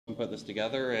put this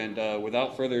together. And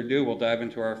without further ado, we'll dive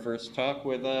into our first talk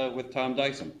with Tom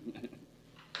Dyson.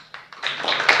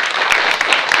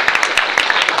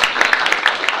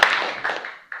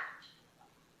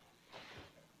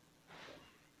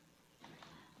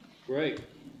 Great.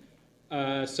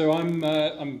 So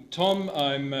I'm Tom.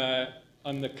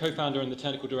 I'm the co-founder and the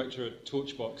technical director at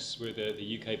Torchbox. We're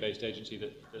the UK-based agency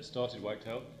that started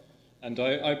Wagtail, and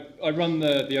I run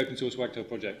the open source Wagtail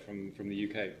project from the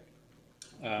UK.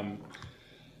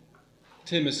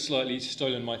 Tim has slightly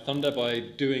stolen my thunder by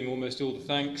doing almost all the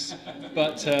thanks,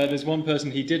 but there's one person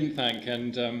he didn't thank,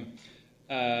 and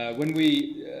when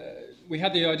we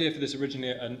had the idea for this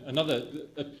originally,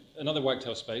 another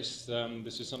wagtail-space.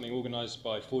 This is something organised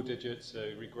by 4 Digits,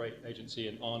 a really great agency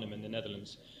in Arnhem in the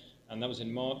Netherlands, and that was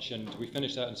in March. And we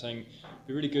finished that and saying it'd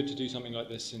be really good to do something like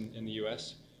this in the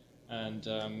US, and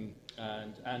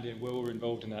Andy and Will were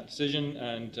involved in that decision.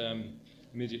 And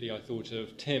immediately I thought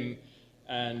of Tim,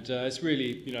 and it's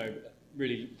really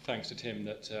really thanks to Tim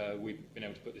that we've been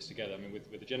able to put this together. I mean, with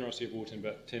the generosity of Wharton,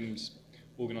 but Tim's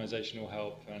organisational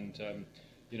help and.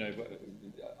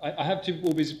 I have to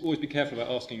always be careful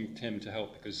about asking Tim to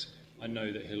help, because I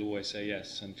know that he'll always say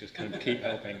yes and just kind of keep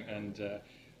helping. And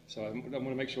so I want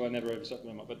to make sure I never overstep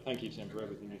them up. But thank you, Tim, for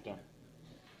everything you've done.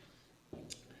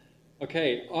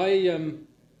 Okay,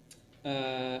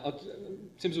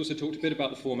 Tim's also talked a bit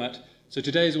about the format. So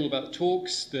today is all about the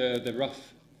talks. The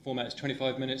rough format is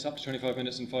 25 minutes, up to 25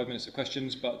 minutes and 5 minutes of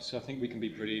questions. But I think we can be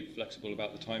pretty flexible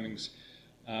about the timings.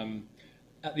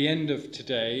 At the end of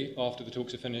today, after the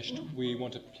talks are finished, we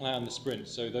want to plan the sprint.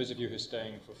 So those of you who are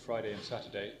staying for Friday and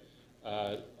Saturday,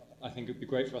 I think it would be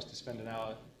great for us to spend an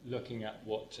hour looking at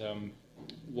what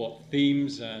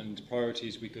themes and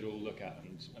priorities we could all look at,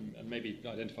 and maybe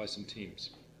identify some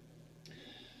teams.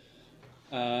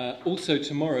 Also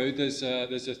tomorrow, there's a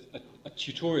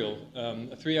tutorial,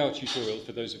 a 3-hour tutorial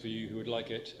for those of you who would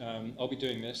like it. I'll be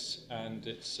doing this, and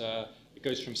it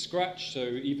goes from scratch, so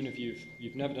even if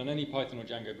you've never done any Python or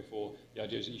Django before, the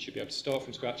idea is that you should be able to start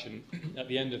from scratch, and at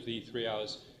the end of the 3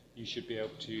 hours, you should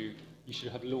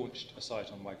have launched a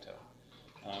site on Wagtail.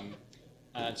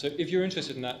 And so if you're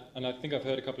interested in that, and I think I've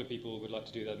heard a couple of people would like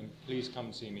to do that, then please come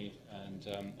and see me, and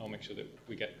I'll make sure that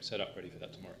we get set up ready for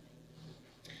that tomorrow.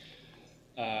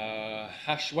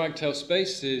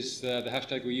 #wagtail-space is the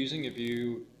hashtag we're using if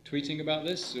you're tweeting about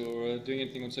this or doing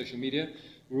anything on social media.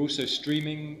 We're also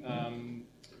streaming.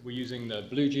 We're using the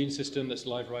Blue Jean system that's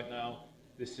live right now.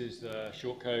 This is the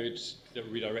shortcode that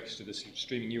redirects to the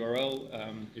streaming URL.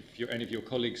 If any of your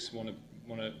colleagues want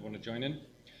to join in,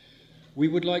 we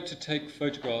would like to take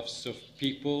photographs of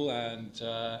people and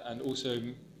also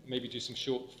maybe do some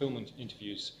short film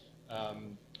interviews.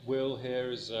 Will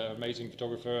here is an amazing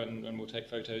photographer and will take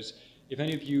photos. If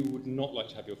any of you would not like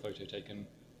to have your photo taken,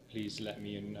 please let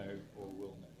me know or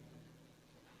Will know.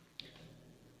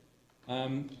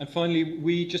 And finally,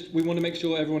 we want to make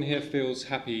sure everyone here feels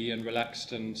happy and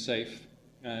relaxed and safe.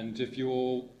 And if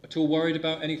you're at all worried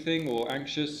about anything or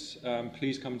anxious,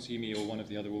 please come and see me or one of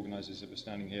the other organisers that are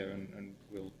standing here, and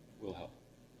we'll help.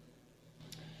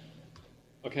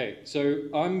 Okay, so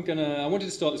I wanted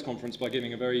to start this conference by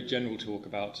giving a very general talk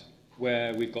about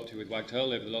where we've got to with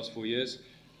Wagtail over the last 4 years,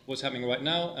 what's happening right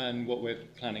now, and what we're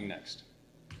planning next.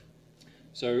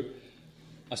 So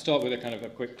I'll start with a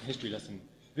quick history lesson.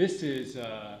 This is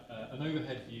an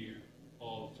overhead view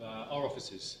of our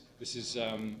offices. This is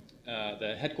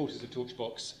the headquarters of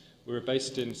Torchbox. We're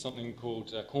based in something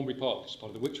called Cornbury Park, which is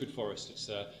part of the Witchwood Forest. It's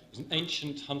an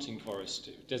ancient hunting forest.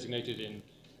 It was designated in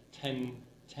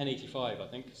 1085, I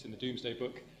think. It's in the Doomsday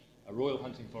Book, a royal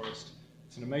hunting forest.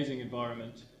 It's an amazing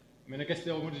environment. I mean, I guess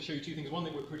I wanted to show you 2 things. One,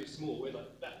 that we're pretty small. We're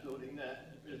like that building there,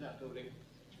 a bit of that building.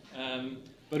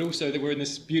 But also that we're in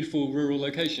this beautiful rural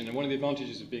location, and one of the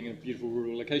advantages of being in a beautiful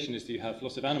rural location is that you have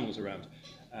lots of animals around.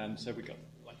 And so we've got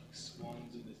like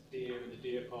swans and there's deer in the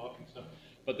deer park and stuff.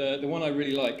 But the one I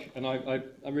really like, and I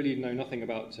really know nothing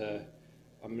about,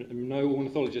 I'm no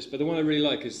ornithologist, but the one I really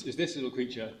like is this little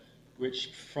creature,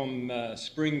 which from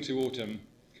spring to autumn,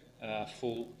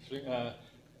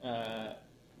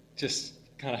 just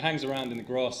kind of hangs around in the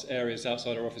grass areas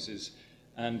outside our offices.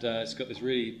 And it's got this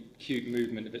really cute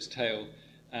movement of its tail.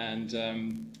 And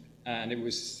it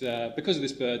was because of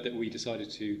this bird that we decided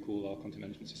to call our content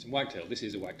management system Wagtail. This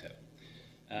is a wagtail.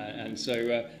 And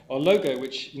so our logo,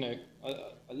 which I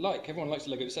like, everyone likes the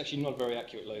logo, it's actually not a very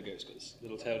accurate logo. It's got this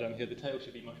little tail down here. The tail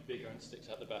should be much bigger and sticks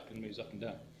out the back and moves up and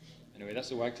down. Anyway,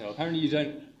 that's a wagtail. Apparently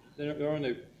there are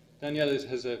no, Danielle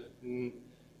has a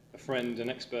friend, an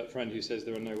expert friend, who says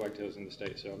there are no wagtails in the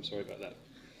States, so I'm sorry about that.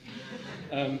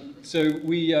 So I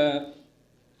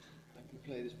can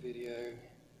play this video.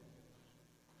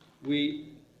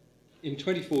 In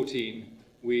 2014,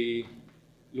 we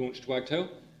launched Wagtail.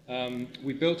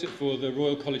 We built it for the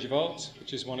Royal College of Art,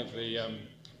 which is one of the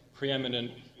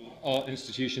preeminent art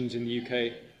institutions in the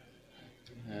UK.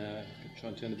 Try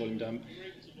and turn the volume down.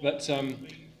 But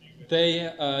they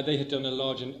had done a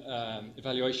large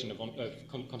evaluation of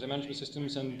content management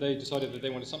systems, and they decided that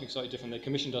they wanted something slightly different. They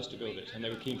commissioned us to build it, and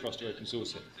they were keen for us to open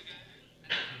source it.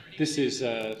 This is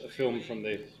a film from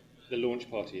the launch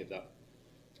party of that.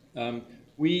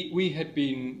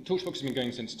 Torchbox has been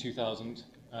going since 2000.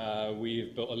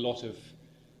 We've built a lot of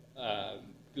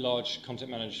large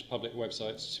content managed public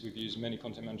websites. We've used many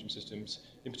content management systems.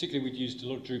 In particular, we've used a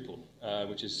lot of Drupal,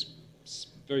 which is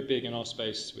very big in our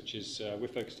space, which is we're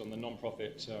focused on the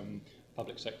non-profit,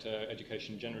 public sector,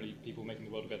 education, generally people making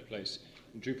the world a better place.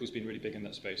 And Drupal's been really big in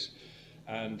that space.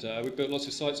 And we've built lots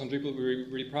of sites on Drupal we're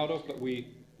really proud of, but we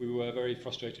were very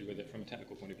frustrated with it from a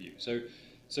technical point of view.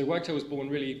 So Wagtail was born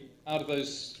really out of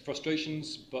those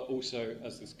frustrations, but also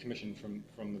as this commission from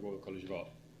the Royal College of Art.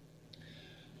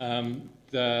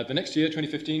 The next year,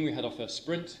 2015, we had our first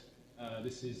sprint.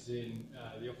 This is in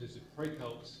the offices of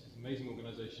Prekelt, an amazing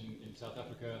organisation in South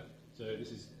Africa. So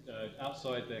this is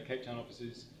outside their Cape Town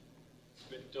offices. It's a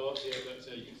bit dark here, but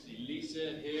you can see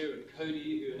Lisa here and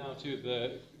Cody, who are now two of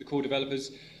the core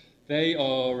developers. They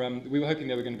are, we were hoping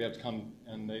they were going to be able to come,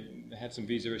 and they had some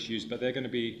visa issues, but they're going to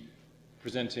be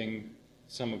presenting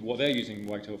some of what they're using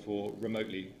Wagtail for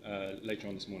remotely later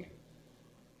on this morning.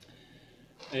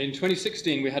 In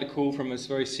 2016, we had a call from this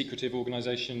very secretive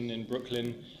organisation in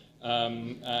Brooklyn,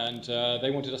 and they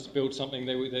wanted us to build something.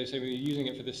 They said we were using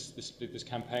it for this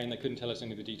campaign. They couldn't tell us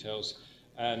any of the details,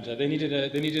 and they needed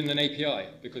an API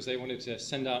because they wanted to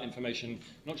send out information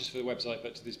not just for the website,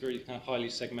 but to these very kind of highly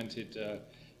segmented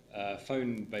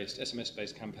phone-based,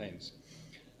 SMS-based campaigns.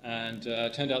 And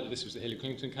it turned out that this was the Hillary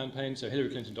Clinton campaign. So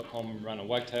HillaryClinton.com ran on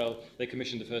Wagtail. They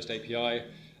commissioned the first API,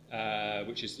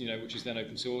 which is then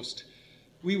open sourced.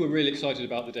 We were really excited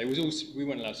about the day. We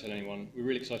weren't allowed to tell anyone. We were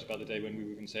really excited about the day when we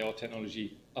were going to say our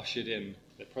technology ushered in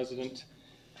the president,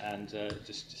 and it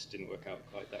just didn't work out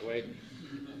quite that way.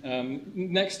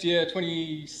 Next year,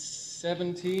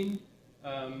 2017,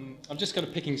 I'm just kind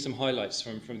of picking some highlights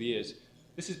from the years.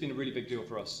 This has been a really big deal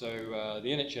for us. So the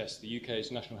NHS, the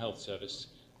UK's National Health Service,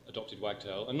 adopted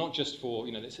Wagtail, and not just for,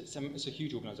 it's a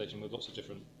huge organisation with lots of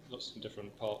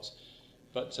different parts.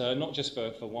 But not just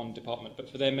for one department, but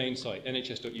for their main site,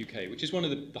 nhs.uk, which is one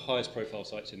of the highest profile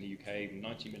sites in the UK,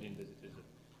 90 million visitors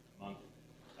a month.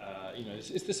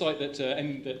 It's the site that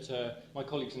my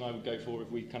colleagues and I would go for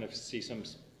if we kind of see some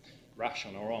rash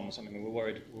on our arm or something, and we're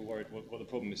worried what the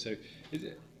problem is. So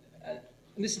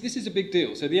this is a big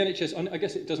deal. So the NHS, I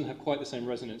guess it doesn't have quite the same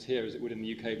resonance here as it would in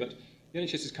the UK, but the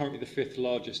NHS is currently the 5th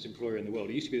largest employer in the world.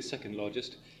 It used to be the 2nd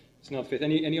largest. It's now 5th.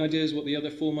 Any ideas what the other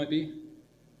 4 might be?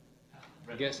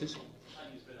 Guesses?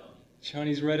 Chinese Red Army.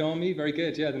 Chinese Red Army, very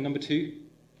good. Yeah, the number 2.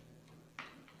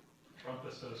 Trump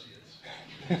Associates.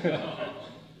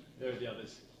 There are the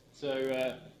others.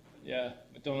 So, yeah,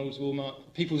 McDonald's,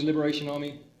 Walmart, People's Liberation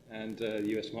Army, and the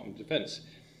US Department of Defense.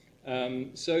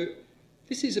 So,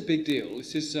 this is a big deal.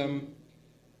 This is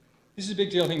a big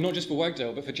deal, I think, not just for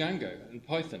Wagtail, but for Django and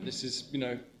Python. This is,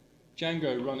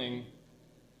 Django running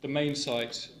the main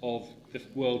site of the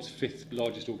world's 5th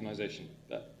largest organisation.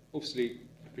 That obviously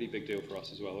a pretty big deal for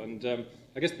us as well. And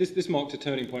I guess this marked a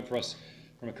turning point for us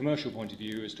from a commercial point of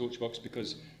view as Torchbox,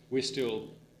 because we're still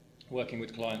working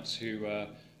with clients who,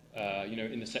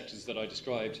 in the sectors that I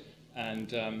described,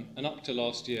 and up to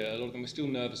last year, a lot of them were still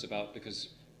nervous about because,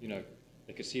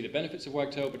 they could see the benefits of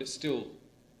Wagtail, but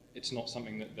it's not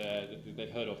something that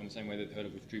they've heard of in the same way they've heard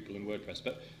of with Drupal and WordPress.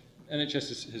 But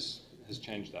NHS has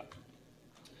changed that.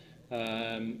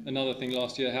 Another thing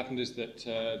last year happened is that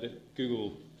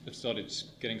Google have started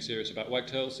getting serious about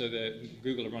Wagtail. So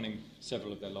Google are running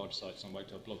several of their large sites on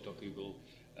Wagtail, blog.google,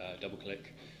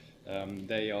 DoubleClick.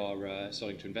 They are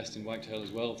starting to invest in Wagtail as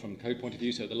well from a code point of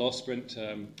view. So at the last sprint,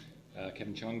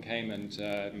 Kevin Chung came and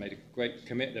made a great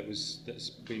commit that's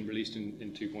been released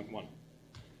in 2.1.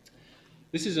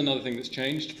 This is another thing that's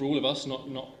changed for all of us,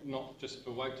 not just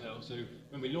for Wagtail. So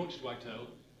when we launched Wagtail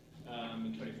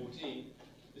in 2014,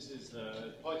 this is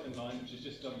the Python line, which has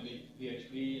just done the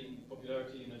PHP in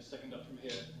popularity, second up from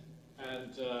here.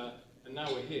 And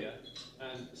now we're here,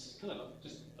 and it's kind of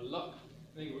just a luck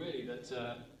thing, really, that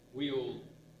we all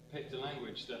picked a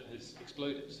language that has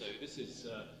exploded. So this is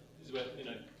where,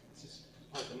 this is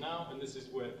Python now, and this is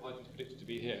where Python's predicted to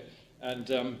be here. And,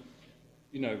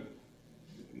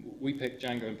 we picked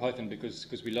Django and Python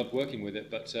because we love working with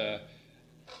it, but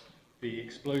the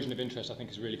explosion of interest, I think,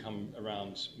 has really come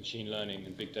around machine learning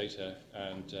and big data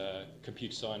and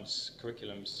computer science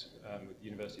curriculums with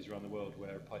universities around the world,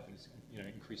 where Python is,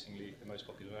 increasingly the most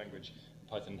popular language.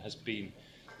 Python has been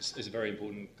is a very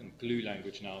important kind of glue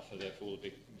language now for all the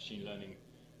big machine learning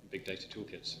and big data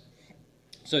toolkits.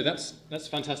 So that's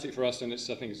fantastic for us, and I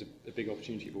think it's a big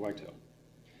opportunity for Wagtail.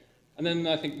 And then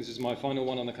I think this is my final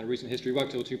one on the kind of recent history,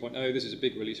 Wagtail 2.0. This is a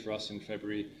big release for us in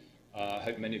February. I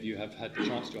hope many of you have had the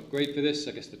chance to upgrade for this.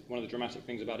 I guess one of the dramatic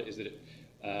things about it is that it,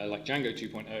 like Django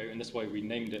 2.0, and that's why we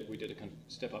named it, we did a kind of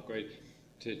step upgrade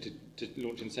to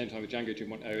launch in the same time with Django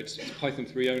 2.0. It's Python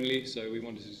 3 only, so we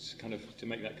wanted to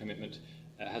make that commitment.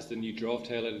 It has the new draft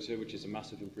tail editor, which is a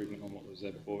massive improvement on what was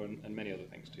there before, and many other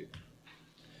things too.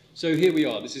 So here we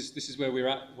are. This is where we're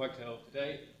at Wagtail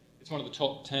today. It's one of the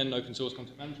top 10 open source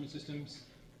content management systems.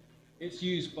 It's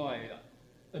used by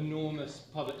enormous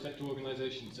public sector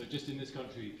organizations. So just in this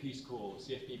country, Peace Corps,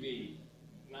 CFPB,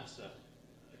 NASA,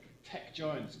 tech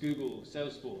giants, Google,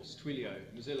 Salesforce, Twilio,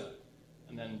 Mozilla,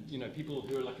 and then people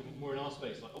who are like more in our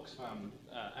space, like Oxfam,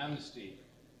 Amnesty,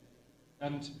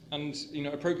 and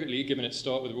appropriately, given its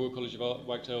start with the Royal College of Art,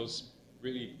 Wagtail's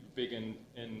really big in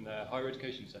the higher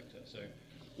education sector. So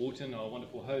Wharton, our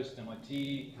wonderful host,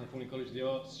 MIT, California College of the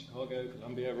Arts, Chicago,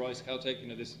 Columbia, Rice, Caltech.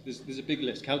 There's a big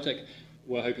list. Caltech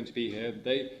were hoping to be here.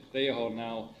 They've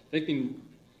been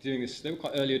doing this. They were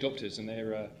quite early adopters, and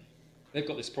they've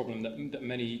got this problem that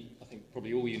many, I think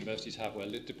probably all universities have, where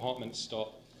departments start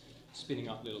spinning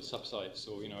up little subsites,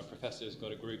 or a professor's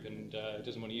got a group and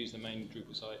doesn't want to use the main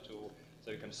Drupal site, or so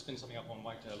you kind of spin something up on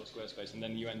Wagtail or Squarespace, and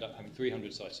then you end up having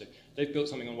 300 sites. So they've built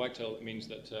something on Wagtail that means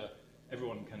that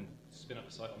everyone can spin up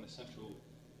a site on this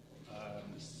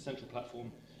central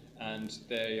platform, and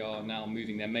they are now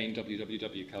moving their main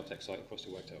www Caltech site across to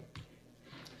Wagtail.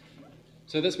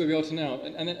 So that's where we are to now.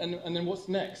 And then what's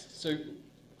next? So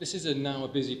this is now a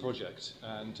busy project,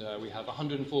 and we have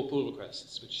 104 pull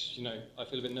requests, which I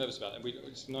feel a bit nervous about. And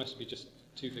it's nice to be just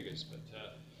 2 figures, but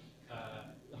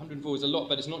 104 is a lot.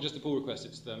 But it's not just the pull requests;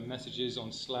 it's the messages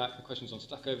on Slack, the questions on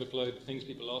Stack Overflow, the things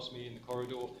people ask me in the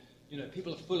corridor.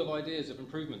 People are full of ideas of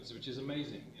improvements, which is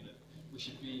amazing. We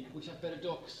should have better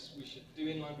docs. We should do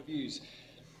inline reviews.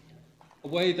 A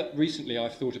way that recently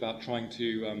I've thought about trying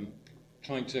to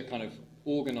kind of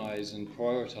organize and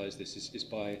prioritize this is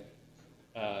by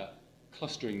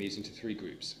clustering these into 3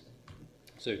 groups.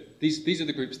 So these are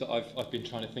the groups that I've been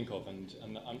trying to think of, and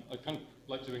I kind of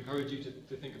like to encourage you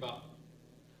to think about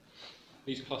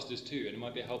these clusters too, and it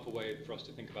might be a helpful way for us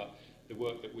to think about the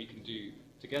work that we can do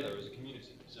together as a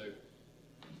community. So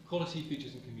quality,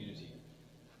 features, and community.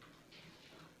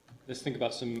 Let's think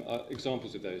about some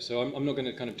examples of those. So I'm not going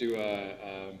to kind of do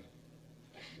a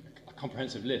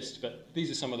comprehensive list, but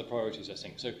these are some of the priorities, I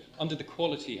think. So under the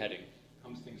quality heading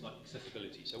comes things like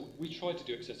accessibility. So we tried to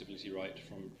do accessibility right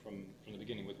from the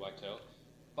beginning with Wagtail,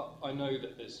 but I know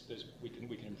that we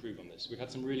can improve on this. We've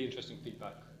had some really interesting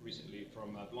feedback recently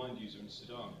from a blind user in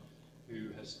Sudan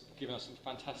who has given us some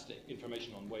fantastic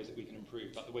information on ways that we can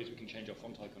improve, like the ways we can change our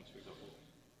font icons, for example.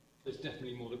 There's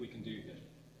definitely more that we can do here.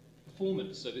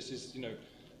 Performance, so this is,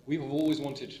 we have always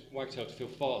wanted Wagtail to feel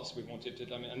fast. We've wanted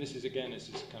to, and this is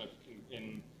kind of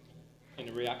in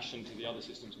a reaction to the other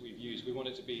systems we've used. We want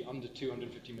it to be under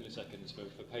 250 milliseconds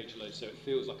for page load, so it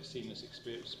feels like a seamless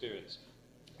experience.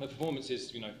 But performance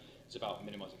is, it's about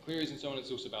minimizing queries and so on.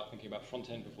 It's also about thinking about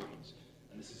front-end performance.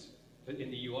 And this is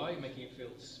in the UI, making it feel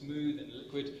smooth and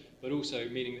liquid, but also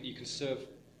meaning that you can serve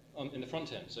in the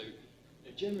front end. So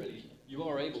generally, you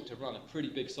are able to run a pretty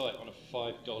big site on a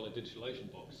 $5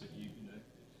 digitalization box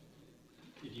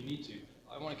if you need to.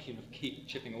 I want to keep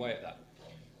chipping away at that.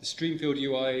 The Streamfield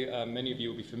UI, many of you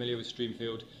will be familiar with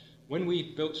Streamfield. When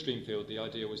we built Streamfield, the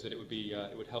idea was that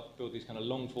it would help build these kind of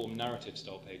long-form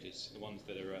narrative-style pages, the ones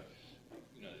that are,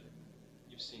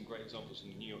 you've seen great examples in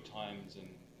the New York Times and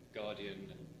Guardian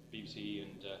and BBC,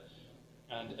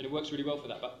 and it works really well for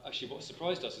that. But actually, what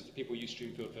surprised us is that people use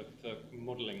Streamfield for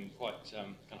modeling quite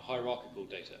kind of hierarchical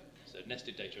data, so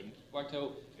nested data. And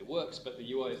Wagtail, it works, but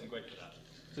the UI isn't great for that.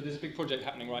 So there's a big project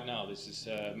happening right now. This is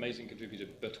amazing contributor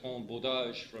Bertrand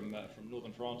Bordage from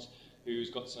northern France, who's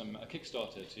got a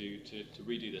Kickstarter to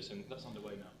redo this, and that's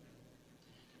underway now.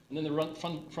 And then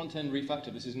the front-end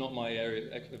refactor. This is not my area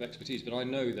of expertise, but I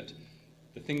know that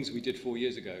the things we did 4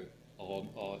 years ago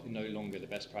are no longer the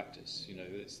best practice.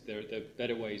 There are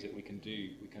better ways that we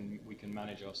can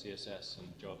manage our CSS and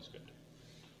JavaScript.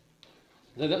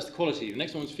 So that's the quality. The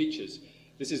next one is features.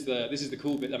 This is the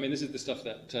cool bit. I mean, this is the stuff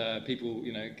that people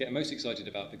get most excited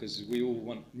about, because we all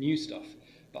want new stuff.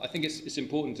 But I think it's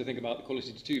important to think about the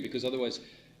quality too, because otherwise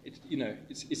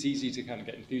it's easy to kind of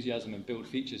get enthusiasm and build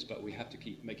features, but we have to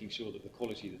keep making sure that the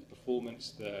quality, that the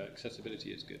performance, the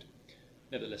accessibility is good.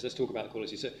 Nevertheless, let's talk about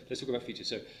quality. So let's talk about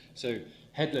features. So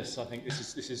headless, I think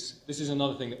this is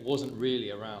another thing that wasn't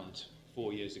really around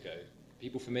 4 years ago.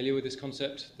 People familiar with this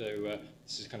concept, though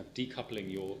this is kind of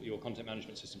decoupling your content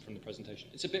management system from the presentation.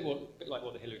 It's a bit like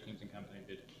what the Hillary Clinton campaign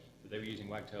did. They were using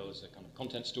Wagtail as a kind of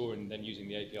content store and then using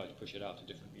the API to push it out to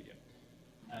different media.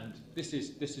 And this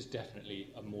is definitely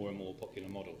a more and more popular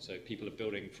model. So people are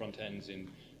building front ends in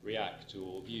React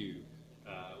or Vue,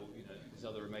 or these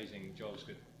other amazing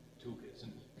JavaScript toolkits.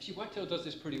 And actually, Wagtail does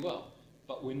this pretty well,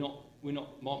 but we're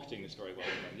not marketing this very well.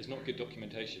 There's not good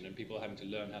documentation, and people are having to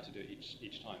learn how to do it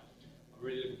each time. I'm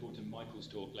really looking forward to Michael's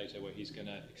talk later, where he's going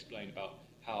to explain about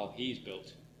how he's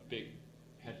built a big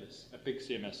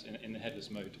CMS in the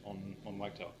headless mode on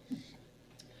Wagtail.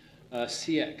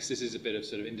 CX, this is a bit of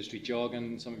sort of industry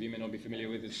jargon. Some of you may not be familiar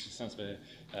with this. It stands for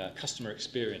customer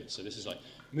experience. So this is like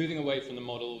moving away from the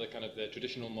model, the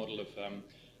traditional model of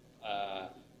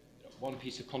one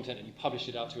piece of content and you publish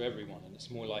it out to everyone. And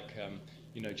it's more like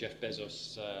Jeff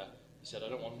Bezos said, I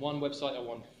don't want one website, I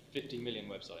want 50 million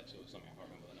websites or something. I can't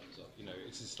remember what the numbers are.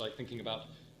 It's just like thinking about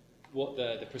what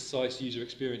the precise user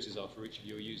experiences are for each of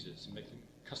your users and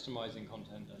customizing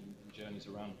content and journeys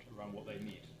around what they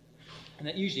need. And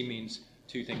that usually means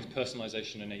two things: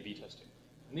 personalization and A/B testing.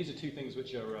 And these are two things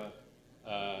which are,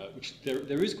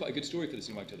 there is quite a good story for this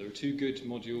in Wagtail. There are two good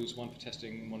modules, one for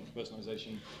testing, one for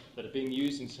personalization, that are being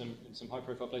used in some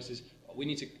high-profile places. We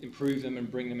need to improve them and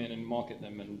bring them in and market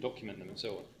them and document them and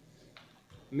so on.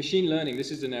 Machine learning, this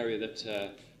is an area that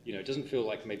doesn't feel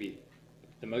like maybe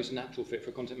the most natural fit for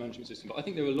a content management system, but I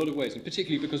think there are a lot of ways, and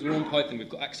particularly because we're on Python, we've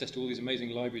got access to all these amazing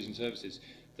libraries and services,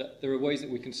 that there are ways that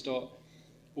we can start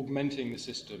augmenting the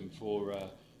system for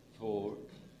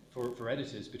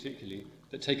editors particularly,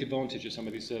 that take advantage of some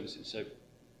of these services. So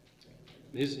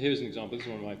here's an example. This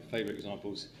is one of my favorite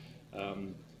examples.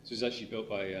 This is actually built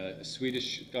by a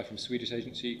guy from a Swedish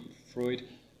agency called Freud.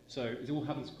 So it all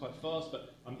happens quite fast,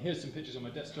 but here's some pictures on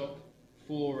my desktop.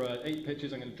 8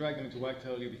 pictures, I'm going to drag them into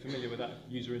Wagtail. You'll be familiar with that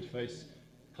user interface.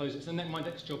 Close it. So then my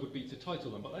next job would be to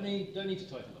title them, but I don't need to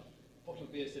title them. A bottle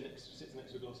of beer sits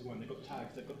next to a glass of wine. They've got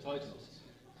tags, they've got titles.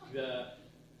 A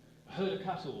herd of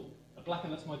cattle. A black,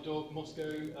 and that's my dog,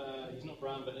 Moscow. He's not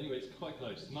brown, but anyway, it's quite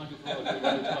close. Nigel Farage.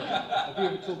 A view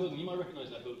of a tall building. You might recognise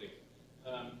that building.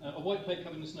 A white plate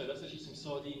covered in snow. That's actually some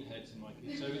sardine heads in my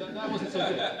case. So that wasn't so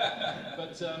good.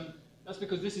 But that's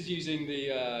because this is using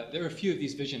there are a few of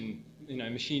these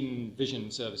machine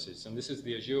vision services, and this is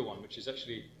the Azure one, which is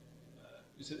actually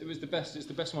it's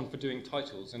the best one for doing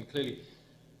titles, and clearly,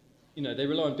 they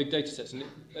rely on big data sets, and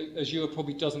Azure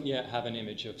probably doesn't yet have an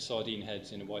image of sardine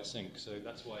heads in a white sink, so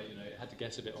that's why it had to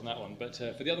guess a bit on that one. But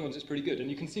for the other ones, it's pretty good, and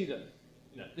you can see that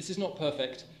this is not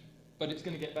perfect, but it's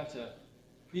going to get better.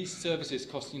 These services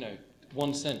cost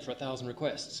 1 cent for 1,000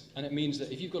 requests, and it means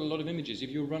that if you've got a lot of images, if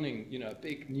you're running a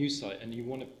big news site and you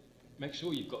want to make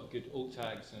sure you've got good alt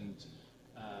tags and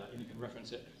you can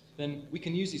reference it, then we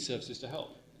can use these services to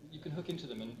help. You can hook into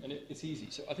them, and it's easy.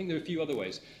 So I think there are a few other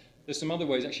ways. There's some other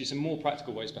ways, actually some more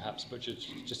practical ways perhaps, but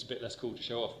just a bit less cool to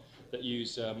show off, that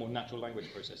use more natural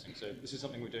language processing. So this is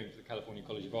something we're doing for the California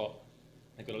College of Art.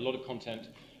 They've got a lot of content,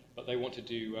 but they wanted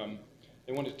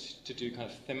to do kind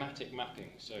of thematic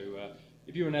mapping. So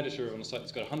if you're an editor on a site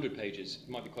that's got 100 pages, it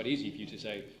might be quite easy for you to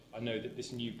say, I know that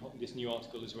this new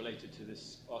article is related to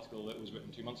this article that was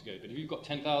written 2 months ago. But if you've got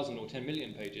 10,000 or 10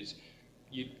 million pages,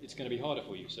 it's going to be harder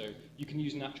for you. So you can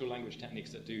use natural language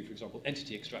techniques that do, for example,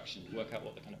 entity extraction to work out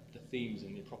what the themes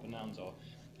and the proper nouns are,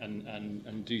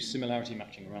 and do similarity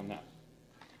matching around that.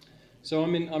 So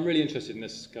I'm really interested in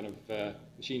this kind of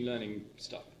machine learning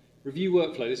stuff. Review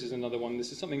workflow. This is another one.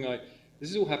 This is something this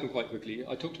has all happened quite quickly.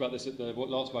 I talked about this at the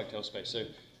last wagtail-space. So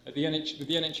at the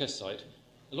NHS site,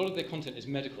 a lot of their content is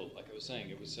medical, like I was saying.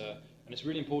 It was, and it's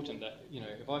really important that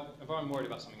if I'm worried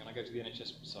about something and I go to the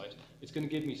NHS site, it's going to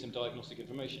give me some diagnostic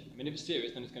information. I mean, if it's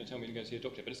serious, then it's going to tell me to go see a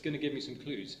doctor, but it's going to give me some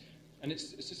clues, and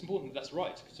it's just important that that's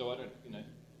right, so I don't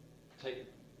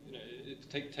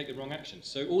take the wrong actions.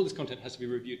 So all this content has to be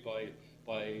reviewed by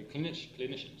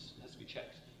clinicians. It has to be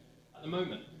checked. At the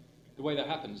moment, the way that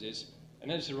happens is an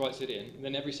editor writes it in, and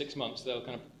then every 6 months they'll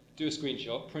kind of do a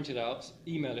screenshot, print it out,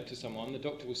 email it to someone. The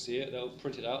doctor will see it. They'll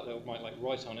print it out. They might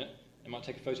write on it. They might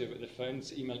take a photo of it with their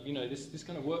phones, email. This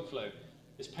kind of workflow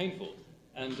is painful,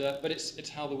 and but it's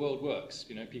how the world works.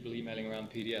 People emailing around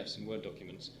PDFs and Word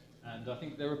documents, and I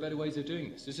think there are better ways of doing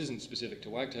this. This isn't specific to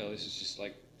Wagtail. This is just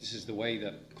this is the way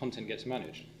that content gets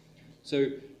managed.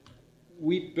 So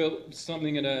we built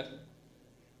something at a.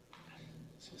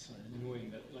 It's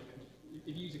annoying that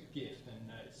if you use a GIF, then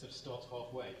it sort of starts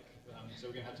halfway. So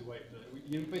we're going to have to wait.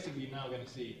 You're basically now going to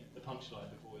see the punchline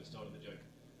before the start of the joke.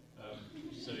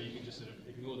 So you can just sort of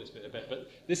ignore this bit a bit.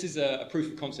 But this is a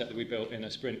proof of concept that we built in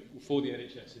a sprint for the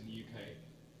NHS in the UK.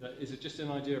 That is just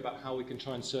an idea about how we can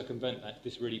try and circumvent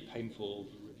this really painful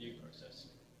review process.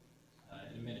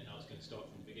 In a minute now, it's going to start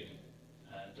from the beginning,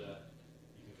 and you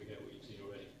can forget what you've seen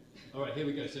already. All right, here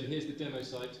we go. So here's the demo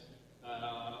site.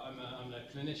 I'm a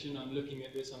clinician. I'm looking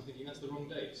at this. I'm thinking that's the wrong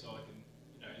date. So I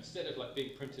can, instead of like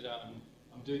being printed out,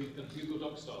 I'm doing the Google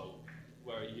Doc style,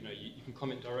 where you can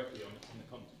comment directly on the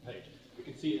content page. We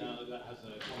can see now that has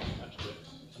a comment attached to it,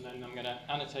 and then I'm going to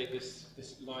annotate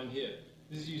this line here.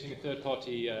 This is using a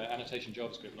third-party annotation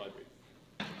JavaScript library.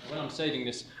 And when I'm saving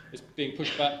this, it's being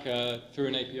pushed back through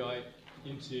an API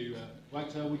into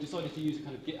Wagtail. We decided to use a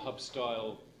kind of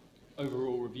GitHub-style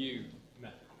overall review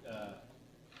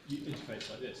interface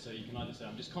like this. So you can either say,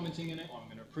 I'm just commenting in it, or I'm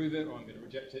going to approve it, or I'm going to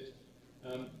reject it.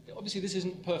 Obviously, this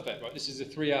isn't perfect, right? This is a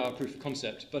 3-hour proof of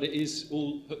concept, but it is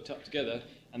all hooked up together.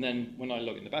 And then when I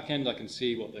log in the back end, I can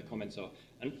see what the comments are.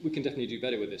 And we can definitely do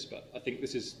better with this, but I think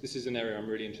this is an area I'm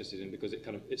really interested in because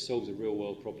it solves a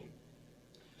real-world problem.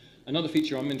 Another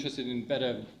feature I'm interested in,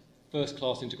 better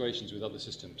first-class integrations with other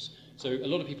systems. So a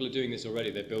lot of people are doing this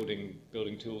already. They're building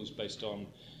tools based on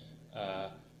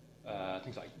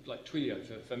things like Twilio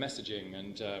for messaging,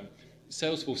 and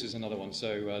Salesforce is another one.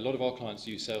 So a lot of our clients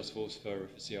use Salesforce for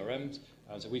CRMs.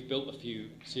 So we've built a few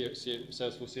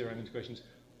Salesforce CRM integrations.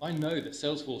 I know that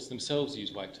Salesforce themselves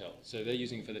use Wagtail, so they're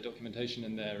using it for their documentation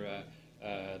and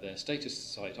their status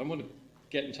site. I want to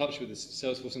get in touch with this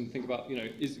Salesforce and think about,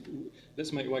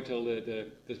 let's make Wagtail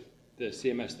the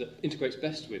CMS that integrates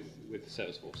best with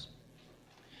Salesforce.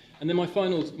 And then my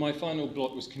final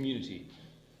block was community.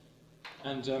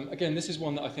 And again, this is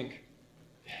one that I think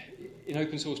in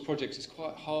open source projects it's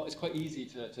quite hard. It's quite easy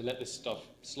to let this stuff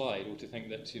slide, or to think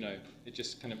that it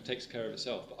just kind of takes care of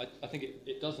itself. But I think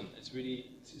it doesn't.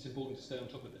 It's important to stay on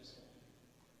top of this.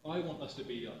 I want us to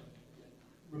be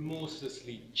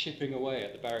remorselessly chipping away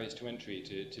at the barriers to entry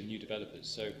to new developers.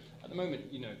 So at the moment,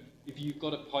 if you've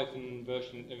got a Python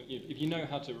version, if you know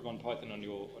how to run Python on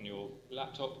your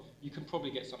laptop, you can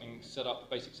probably get something set up,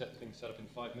 basic set things set up in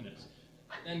 5 minutes.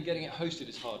 Then getting it hosted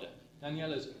is harder.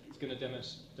 Daniela is going to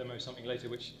demo something later,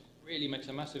 which really makes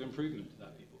a massive improvement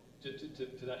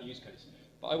to that use case.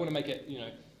 But I want to make it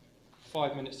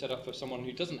 5 minutes setup for someone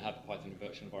who doesn't have a Python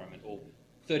virtual environment, or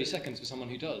 30 seconds for someone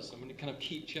who does. I'm going to kind of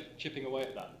keep chipping away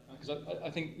at that, because I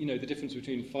think the difference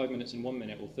between 5 minutes and 1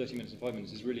 minute, or 30 minutes and 5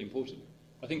 minutes, is really important.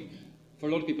 I think for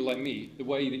a lot of people like me, the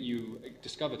way that you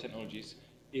discover technologies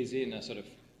is in a sort of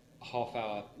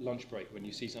half-hour lunch break, when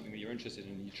you see something that you're interested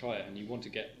in and you try it, and you want to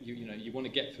get you want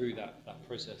to get through that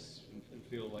process and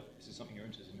feel like this is something you're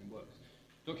interested in and works.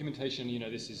 Documentation,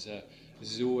 this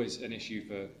is always an issue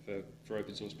for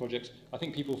open source projects. I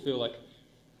think people feel like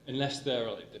unless they're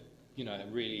a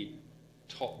really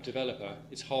top developer,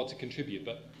 it's hard to contribute.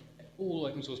 But all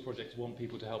open source projects want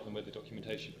people to help them with the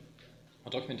documentation.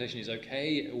 Our documentation is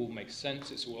okay. It all makes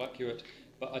sense. It's all accurate.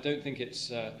 But I don't think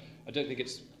it's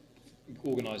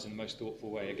organised in the most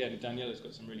thoughtful way. Again, Daniela's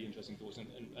got some really interesting thoughts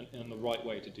and the right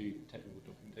way to do technical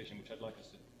documentation, which I'd like us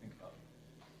to think about.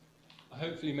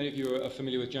 Hopefully many of you are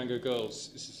familiar with Django Girls.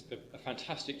 This is a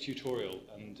fantastic tutorial,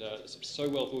 and it's so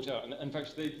well thought out. And in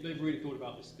fact, they've really thought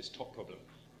about this top problem.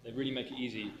 They really make it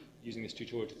easy using this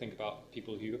tutorial to think about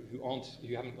people who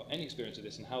haven't got any experience of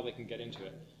this and how they can get into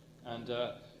it. And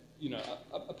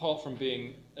apart from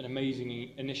being an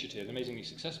amazingly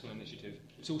successful initiative,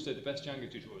 it's also the best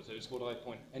Django tutorial. So it's what I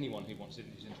point anyone who's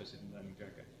interested in learning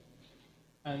Django.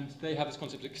 And they have this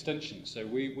concept of extension. So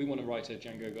we want to write a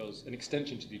Django Girls, an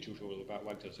extension to the tutorial about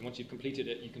Wagtail. So once you've completed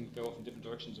it, you can go off in different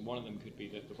directions, and one of them could be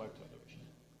the Wagtail direction.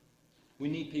 We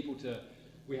need people to.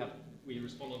 We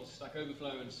respond on Stack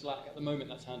Overflow and Slack. At the moment,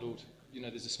 that's handled.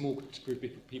 There's a small group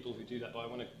of people who do that, but I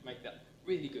want to make that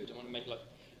really good. I want to make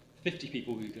 50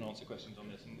 people who can answer questions on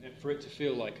this, and for it to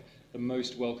feel like the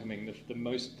most welcoming,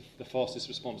 the fastest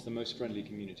response, the most friendly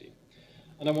community.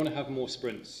 And I want to have more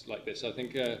sprints like this. I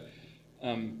think,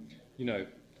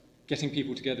 getting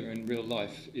people together in real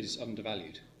life is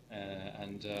undervalued,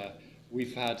 and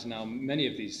we've had now many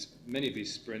of these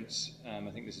sprints. I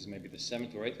think this is maybe the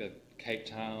 7th or 8th. Cape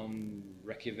Town,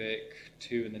 Reykjavik,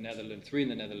 2 in the Netherlands, 3 in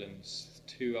the Netherlands,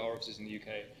 2 our offices in the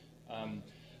UK, and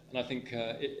I think.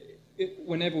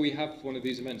 Whenever we have one of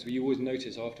these events, we always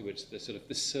notice afterwards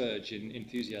the surge in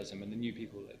enthusiasm and the new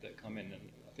people that come in,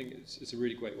 and I think it's a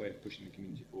really great way of pushing the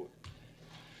community forward.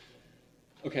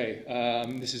 Okay,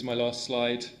 this is my last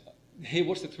slide. Here,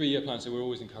 what's the 3-year plan? So we're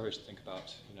always encouraged to think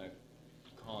about, you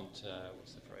can't,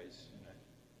 what's the phrase?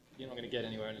 you're not going to get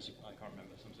anywhere unless you, I can't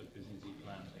remember, some sort of business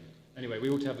plan thing. Anyway, we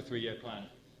ought to have a 3-year plan.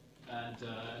 And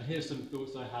here's some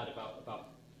thoughts I had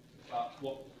about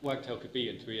what Wagtail could be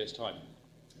in 3 years' time.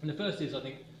 And the first is, I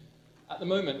think, at the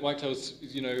moment, Wagtail's,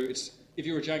 you know, it's, if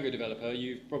you're a Django developer,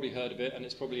 you've probably heard of it, and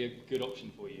it's probably a good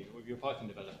option for you, or if you're a Python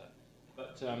developer.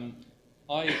 But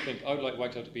I think I would like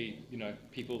Wagtail to be, you know,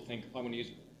 people think, I want to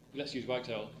use, let's use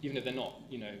Wagtail, even if they're not,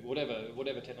 you know,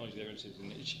 whatever technology they're interested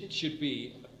in. It should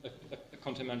be a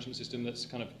content management system that's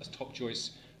kind of a top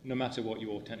choice, no matter what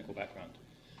your technical background.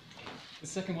 The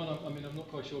second one, I mean, I'm not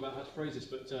quite sure about how to phrase this,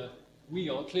 but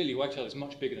clearly Wagtail is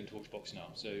much bigger than Torchbox now.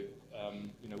 So,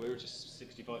 you know, we're just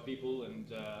 65 people, and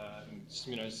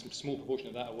you know, some small proportion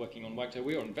of that are working on Wagtail.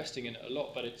 We are investing in it a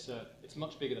lot, but it's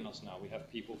much bigger than us now. We have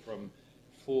people from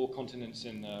 4 continents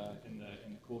in the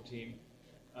core team,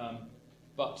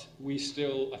 but we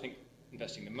still, I think,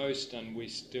 investing the most, and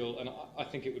I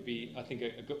think it would be, I think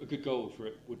a good goal for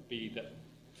it would be that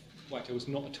Wagtail was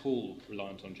not at all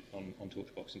reliant on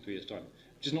Torchbox in 3 years' time.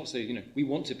 Which is not to say, you know, we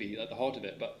want to be at the heart of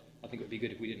it, but I think it would be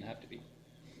good if we didn't have to be.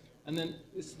 And then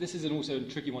this is also a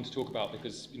tricky one to talk about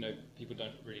because, you know, people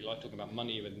don't really like talking about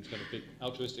money when it's kind of big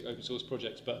altruistic open source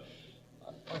projects, but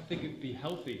I think it would be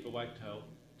healthy for Wagtail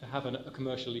to have a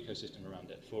commercial ecosystem around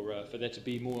it, for there to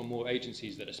be more and more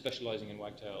agencies that are specializing in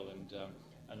Wagtail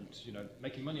and you know,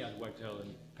 making money out of Wagtail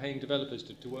and paying developers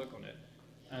to work on it.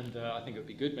 And I think it would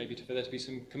be good maybe for there to be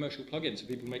some commercial plugins so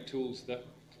people make tools that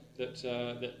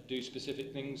do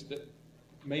specific things that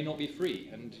may not be free,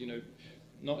 and you know,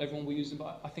 not everyone will use them.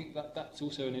 But I think that's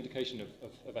also an indication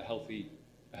of a healthy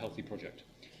project.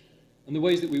 And the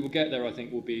ways that we will get there, I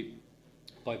think, will be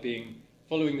by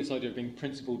following this idea of being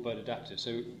principled but adaptive.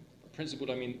 So principled,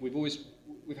 I mean,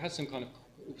 we've had some quite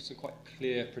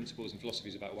clear principles and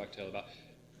philosophies about Wagtail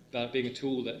about being a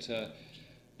tool that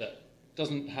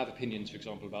doesn't have opinions, for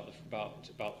example,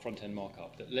 about front-end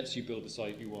markup, that lets you build the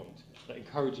site you want, that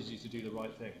encourages you to do the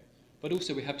right thing. But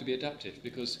also we have to be adaptive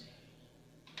because,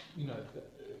 you know,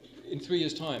 in 3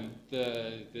 years' time,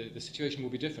 the situation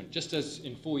will be different. Just as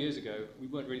in 4 years ago, we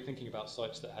weren't really thinking about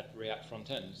sites that had React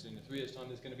front ends. In 3 years' time,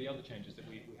 there's going to be other changes that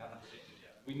we haven't predicted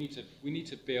yet. We need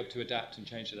to be able to adapt and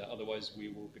change to that, otherwise we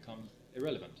will become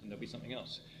irrelevant and there'll be something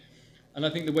else. And I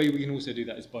think the way we can also do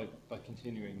that is by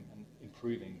continuing and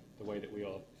improving the way that we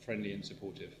are friendly and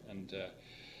supportive and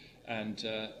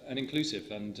inclusive.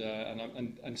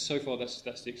 And so far that's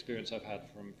the experience I've had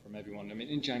from everyone. I mean,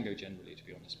 in Django generally, to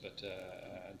be honest, but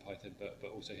and Python, but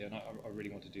also here. And I really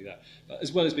want to do that. But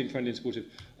as well as being friendly and supportive,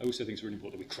 I also think it's really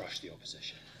important that we crush the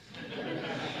opposition.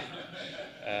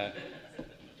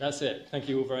 That's it. Thank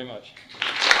you all very much.